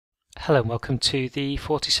Hello and welcome to the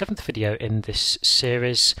 47th video in this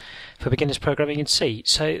series for beginners programming in C.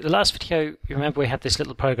 So the last video, you remember we had this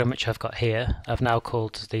little program which I've got here. I've now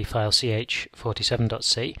called the file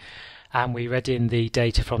ch47.c and we read in the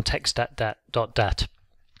data from text.dat.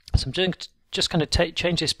 So I'm just going to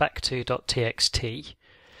change this back to .txt,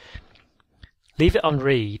 leave it on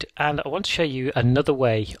read, and I want to show you another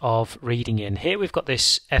way of reading in. Here we've got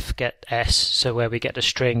this fgetS, so where we get a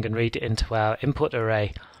string and read it into our input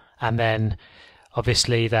array. And then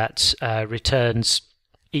obviously that returns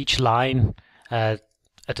each line at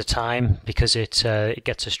a time because it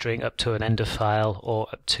gets a string up to an end of file or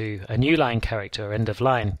up to a new line character or end of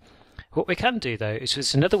line. What we can do though is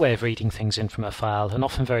there's another way of reading things in from a file, and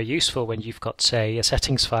often very useful when you've got, say, a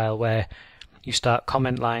settings file where you start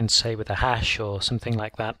comment lines, say with a hash or something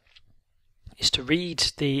like that, is to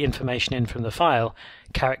read the information in from the file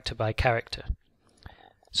character by character.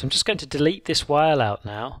 So I'm just going to delete this while out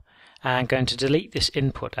now, and going to delete this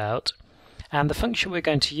input out, and the function we're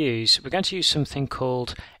going to use something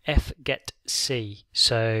called fgetC,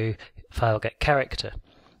 so file get character.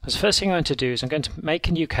 So the first thing I'm going to do is I'm going to make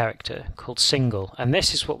a new character called single, and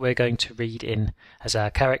this is what we're going to read in as our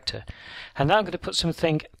character. And now I'm going to put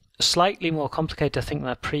something slightly more complicated, I think, than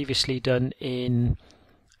I've previously done in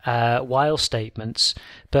while statements,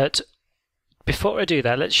 but before I do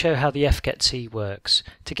that, let's show how the fgetC works.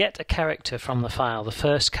 To get a character from the file, the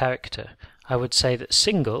first character, I would say that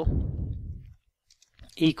single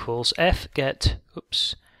equals fgetC,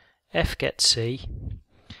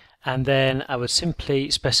 and then I would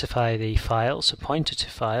simply specify the file, so pointer to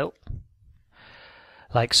file,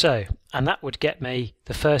 like so, and that would get me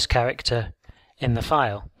the first character in the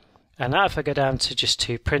file. And now if I go down to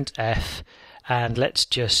printf, and let's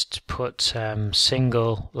just put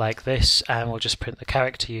single like this, and we'll just print the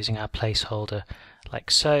character using our placeholder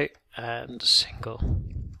like so, and single.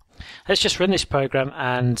 Let's just run this program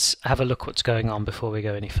and have a look what's going on before we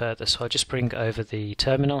go any further. So I'll just bring over the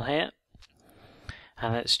terminal here,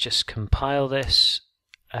 and let's just compile this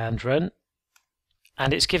and run.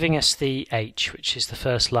 And it's giving us the H, which is the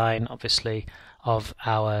first line, obviously, of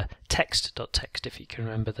our text.txt, if you can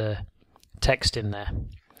remember the text in there.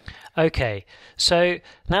 Okay, so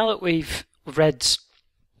now that we've read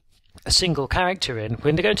a single character in,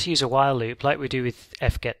 we're going to use a while loop like we do with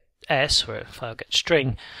fgetS or file get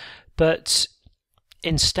string, but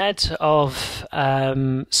instead of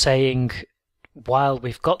saying while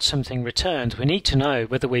we've got something returned, we need to know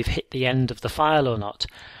whether we've hit the end of the file or not.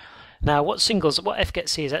 Now what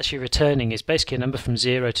fgetC is actually returning is basically a number from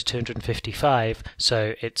 0 to 255,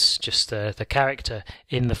 so it's just the character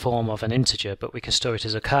in the form of an integer, but we can store it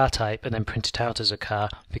as a char type and then print it out as a char,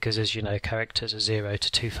 because as you know, characters are 0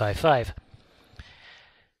 to 255.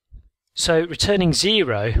 So returning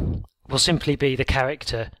 0 will simply be the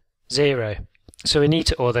character 0. So we need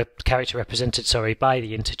to, or the character represented, sorry, by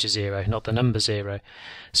the integer 0, not the number 0.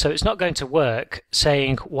 So it's not going to work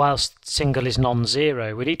saying whilst single is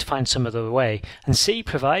non-zero. We need to find some other way. And C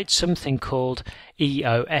provides something called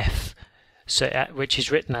EOF, so which is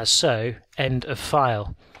written as so, end of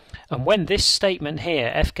file. And when this statement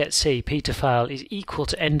here, fgetC, p to file, is equal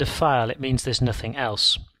to end of file, it means there's nothing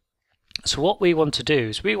else. So what we want to do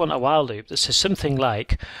is we want a while loop that says something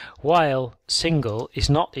like while single is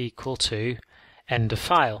not equal to end of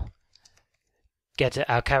file, get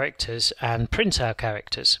our characters and print our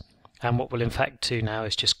characters. And what we'll in fact do now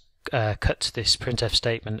is just cut this printf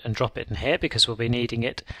statement and drop it in here because we'll be needing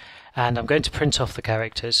it, and I'm going to print off the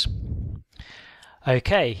characters.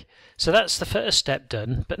 Okay, so that's the first step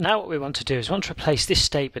done, but now what we want to do is we want to replace this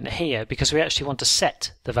statement here because we actually want to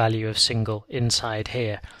set the value of single inside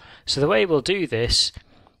here. So the way we'll do this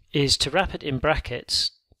is to wrap it in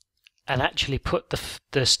brackets and actually put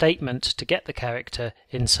the statement to get the character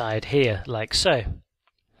inside here, like so.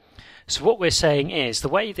 So what we're saying is, the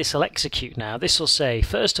way this will execute now, this will say,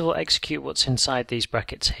 first of all, execute what's inside these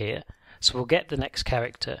brackets here. So we'll get the next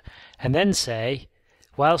character, and then say,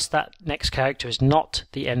 whilst that next character is not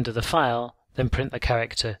the end of the file, then print the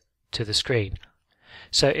character to the screen.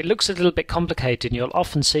 So it looks a little bit complicated, and you'll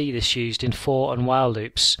often see this used in for and while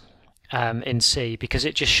loops in C, because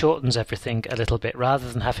it just shortens everything a little bit,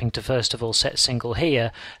 rather than having to first of all set single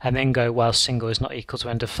here and then go while single is not equal to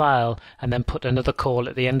end of file and then put another call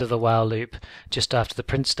at the end of the while loop just after the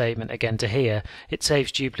print statement again to here. It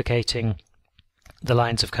saves duplicating the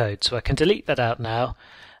lines of code. So I can delete that out now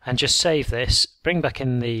and just save this, bring back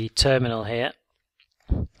in the terminal here,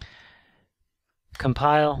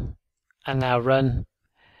 compile, and now run.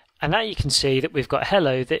 And now you can see that we've got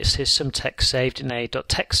hello, this is some text saved in a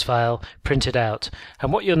 .txt file printed out.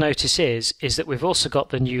 And what you'll notice is that we've also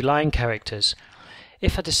got the new line characters.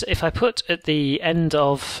 if I put at the end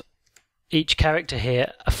of each character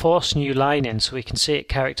here a force new line in so we can see it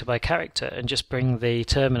character by character, and just bring the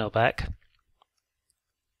terminal back,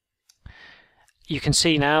 you can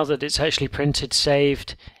see now that it's actually printed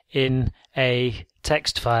saved in a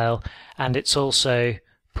text file, and it's also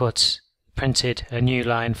printed a new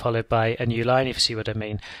line followed by a new line, if you see what I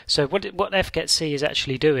mean. So what fgetC is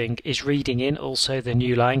actually doing is reading in also the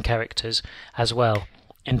new line characters as well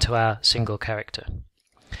into our single character.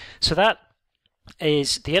 So that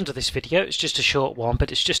is the end of this video. It's just a short one,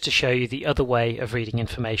 but it's just to show you the other way of reading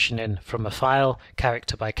information in from a file,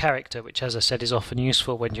 character by character, which, as I said, is often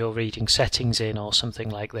useful when you're reading settings in or something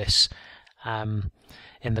like this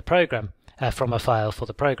in the program, from a file for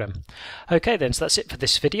the program. Okay then, so that's it for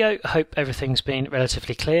this video. I hope everything's been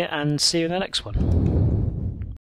relatively clear, and see you in the next one.